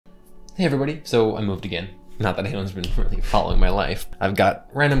Hey everybody, so I moved again. Not that anyone's been really following my life. I've got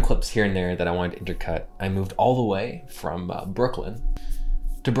random clips here and there that I wanted to intercut. I moved all the way from Brooklyn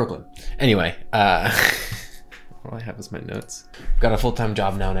to Brooklyn. Anyway, all I have is my notes. Got a full-time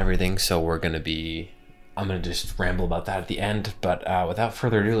job now and everything, so I'm gonna just ramble about that at the end, but without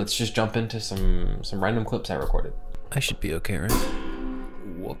further ado, let's just jump into some random clips I recorded. I should be okay, right?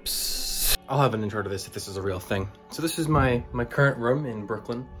 Whoops. I'll have an intro to this if this is a real thing. So this is my current room in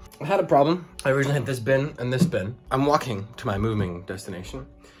Brooklyn. I had a problem. I originally had this bin and this bin. I'm walking to my moving destination.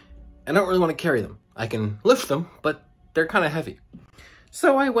 I don't really want to carry them. I can lift them, but they're kind of heavy.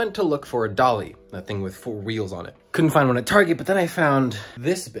 So I went to look for a dolly, that thing with 4 wheels on it. Couldn't find one at Target, but then I found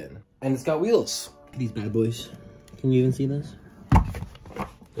this bin, and it's got wheels. These bad boys. Can you even see this?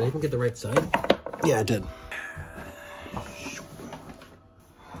 Did I even get the right side? Yeah, I did.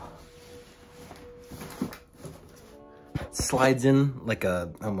 Slides in like I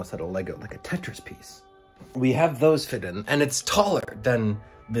almost had a Lego, like a Tetris piece. We have those fit in, and it's taller than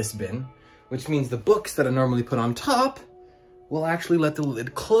this bin, which means the books that I normally put on top will actually let the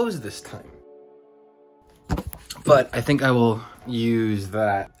lid close this time. But I think I will use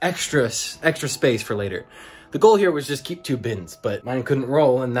that extra space for later. The goal here was just keep 2 bins, but mine couldn't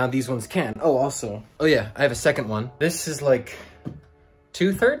roll, and now these ones can. Oh yeah, I have a second one. This is like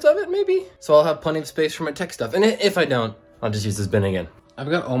 2/3 of it, maybe? So I'll have plenty of space for my tech stuff. And if I don't, I'll just use this bin again. I've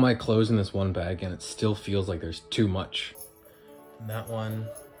got all my clothes in this one bag, and it still feels like there's too much. And that one,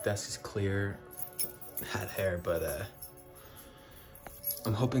 desk is clear. Had hair, but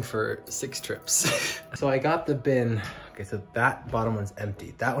I'm hoping for 6 trips. So I got the bin. Okay, so that bottom one's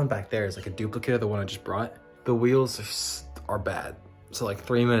empty. That one back there is like a duplicate of the one I just brought. The wheels are bad. So like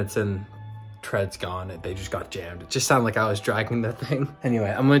 3 minutes in, tread's gone. They just got jammed. It just sounded like I was dragging that thing.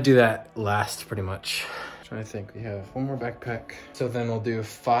 Anyway, I'm gonna do that last pretty much. I'm trying to think, we have 1 more backpack. So then we'll do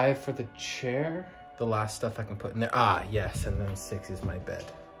 5 for the chair. The last stuff I can put in there. Ah, yes, and then 6 is my bed.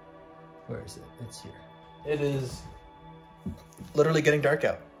 Where is it? It's here. It is literally getting dark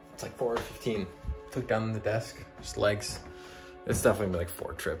out. It's like 4:15. Took down the desk, just legs. It's definitely like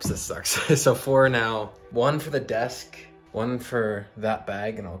 4 trips, this sucks. So 4 now, 1 for the desk, 1 for that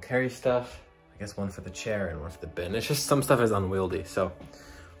bag, and I'll carry stuff. I guess 1 for the chair and 1 for the bin. It's just some stuff is unwieldy, so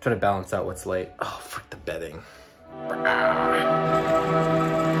I'm trying to balance out what's late. Oh, frick the bedding.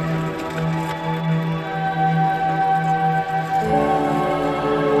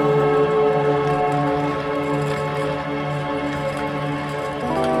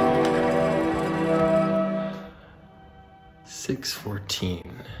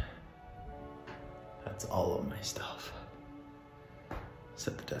 6:14. That's all of my stuff.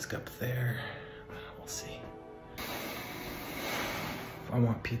 Set the desk up there. We'll see. I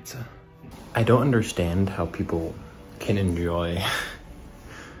want pizza. I don't understand how people can enjoy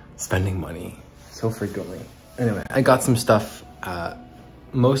spending money so frequently. Anyway, I got some stuff.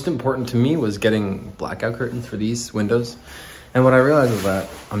 Most important to me was getting blackout curtains for these windows. And what I realized was that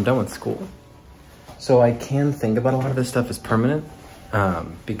I'm done with school. So I can think about a lot of this stuff as permanent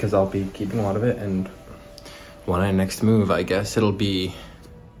because I'll be keeping a lot of it, and when I next move, I guess it'll be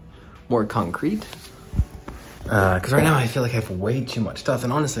more concrete. Because right now I feel like I have way too much stuff,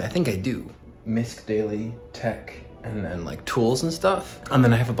 and honestly, I think I do. Misc Daily, tech, and then like tools and stuff. And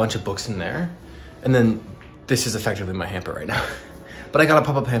then I have a bunch of books in there. And then this is effectively my hamper right now. But I got a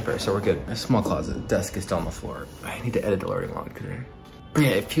pop-up hamper, so we're good. A small closet, desk is still on the floor. I need to edit alerting log today. But yeah,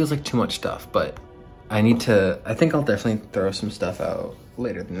 it feels like too much stuff, but I think I'll definitely throw some stuff out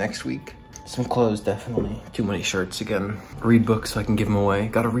later next week. Some clothes, definitely. Too many shirts again. Read books so I can give them away.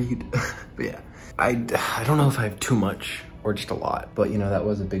 Gotta read. But yeah, I don't know if I have too much or just a lot, but you know, that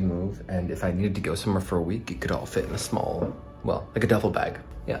was a big move. And if I needed to go somewhere for a week, it could all fit in a small, well, like a duffel bag.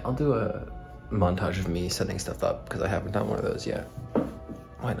 Yeah, I'll do a montage of me setting stuff up because I haven't done one of those yet.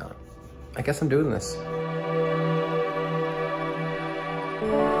 Why not? I guess I'm doing this.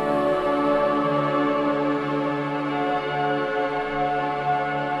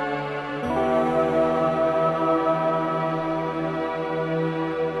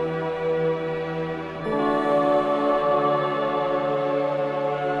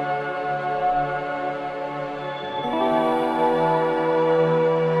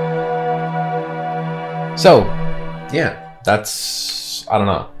 So, yeah, that's, I don't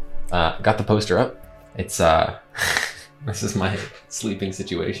know. Got the poster up. It's, this is my sleeping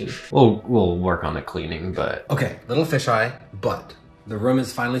situation. We'll work on the cleaning, but. Okay, little fisheye, but the room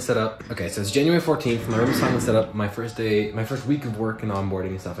is finally set up. Okay, so it's January 14th, my room is finally set up. My first week of work and onboarding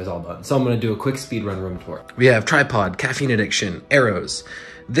and stuff is all done. So I'm gonna do a quick speed run room tour. We have tripod, caffeine addiction, arrows,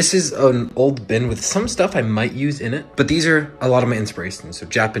 This is an old bin with some stuff I might use in it, but these are a lot of my inspirations. So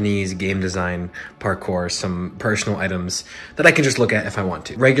Japanese, game design, parkour, some personal items that I can just look at if I want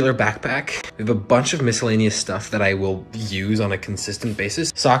to. Regular backpack. We have a bunch of miscellaneous stuff that I will use on a consistent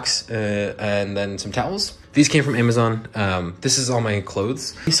basis. Socks, and then some towels. These came from Amazon. This is all my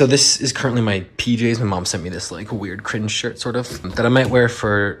clothes. So this is currently my PJs. My mom sent me this like weird cringe shirt sort of that I might wear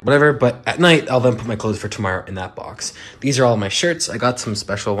for whatever, but at night I'll then put my clothes for tomorrow in that box. These are all my shirts. I got some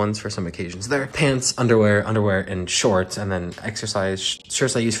special ones for some occasions there. Pants, underwear, and shorts, and then exercise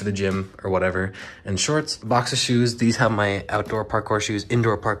shirts I use for the gym or whatever, and shorts. Box of shoes. These have my outdoor parkour shoes,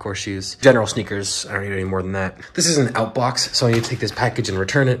 indoor parkour shoes, general sneakers. I don't need any more than that. This is an out box, so I need to take this package and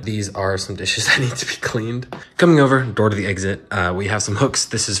return it. These are some dishes that need to be cleaned. Coming over, door to the exit, we have some hooks.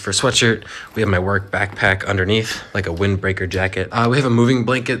 This is for sweatshirt. We have my work backpack underneath, like a windbreaker jacket. We have a moving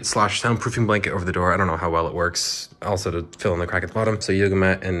blanket / soundproofing blanket over the door. I don't know how well it works. Also to fill in the crack at the bottom. So yoga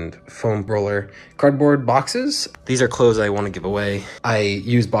mat and foam roller. Cardboard boxes. These are clothes I want to give away. I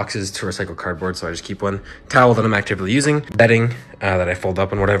use boxes to recycle cardboard, so I just keep one. Towel that I'm actively using. Bedding that I fold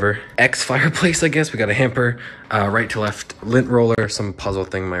up and whatever. X fireplace, I guess. We got a hamper. Right to left lint roller. Some puzzle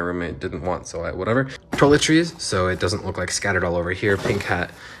thing my roommate didn't want, so whatever. Toiletries, so it doesn't look like scattered all over here. Pink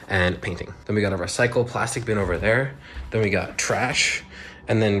hat and painting. Then we got a recycle plastic bin over there. Then we got trash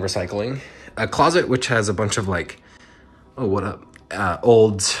and then recycling. A closet which has a bunch of like, oh, what up?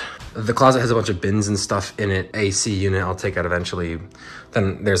 The closet has a bunch of bins and stuff in it. AC unit I'll take out eventually.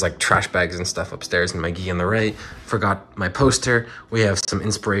 Then there's like trash bags and stuff upstairs and my gi on the right. Forgot my poster. We have some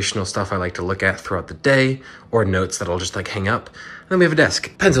inspirational stuff I like to look at throughout the day, or notes that I'll just like hang up. And then we have a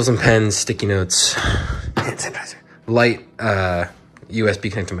desk. Pencils and pens, sticky notes, hand sanitizer. Light, USB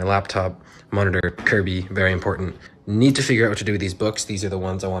connect to my laptop, monitor, Kirby, very important. Need to figure out what to do with these books. These are the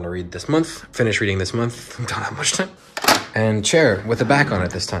ones I want to read this month. Finish reading this month. Don't have much time. And chair with a back on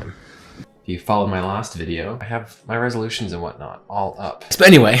it this time. If you followed my last video, I have my resolutions and whatnot all up. But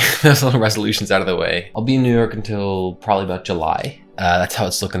anyway, those little resolutions out of the way. I'll be in New York until probably about July. That's how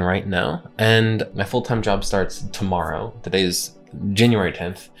it's looking right now. And my full-time job starts tomorrow. Today's January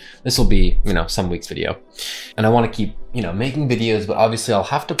 10th. This will be, some week's video. And I want to keep, making videos, but obviously I'll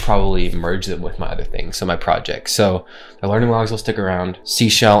have to probably merge them with my other things, so my projects. So the learning logs will stick around.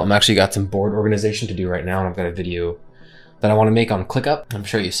 Seashell, I'm actually got some board organization to do right now, and I've got a video that I want to make on ClickUp. I'm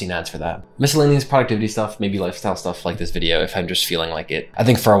sure you've seen ads for that. Miscellaneous productivity stuff, maybe lifestyle stuff like this video if I'm just feeling like it. I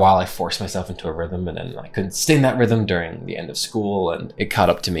think for a while I forced myself into a rhythm and then I couldn't stay in that rhythm during the end of school and it caught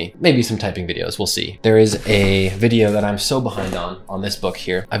up to me. Maybe some typing videos, we'll see. There is a video that I'm so behind on this book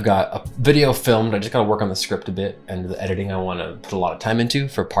here. I've got a video filmed, I just gotta work on the script a bit and the editing I wanna put a lot of time into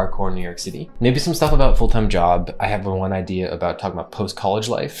for parkour in New York City. Maybe some stuff about full-time job. I have one idea about talking about post-college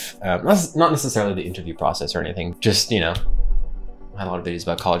life. Not necessarily the interview process or anything, just, I had a lot of videos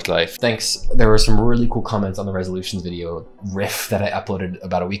about college life. Thanks. There were some really cool comments on the resolutions video riff that I uploaded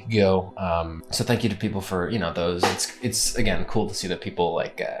about a week ago. So thank you to people for, those. It's again, cool to see that people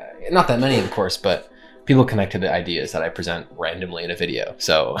like, not that many of course, but people connect to the ideas that I present randomly in a video.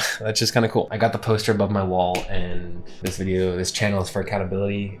 So that's just kind of cool. I got the poster above my wall and this channel is for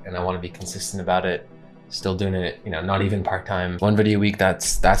accountability and I want to be consistent about it. Still doing it, not even part-time. One video a week,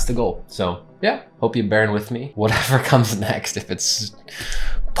 that's the goal. So yeah, hope you're bearing with me. Whatever comes next, if it's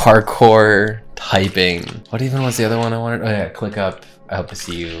parkour, typing. What even was the other one I wanted? Oh yeah, ClickUp. I hope to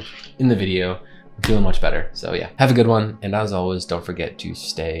see you in the video. I'm feeling much better. So yeah, have a good one. And as always, don't forget to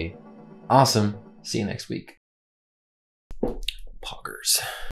stay awesome. See you next week. Poggers.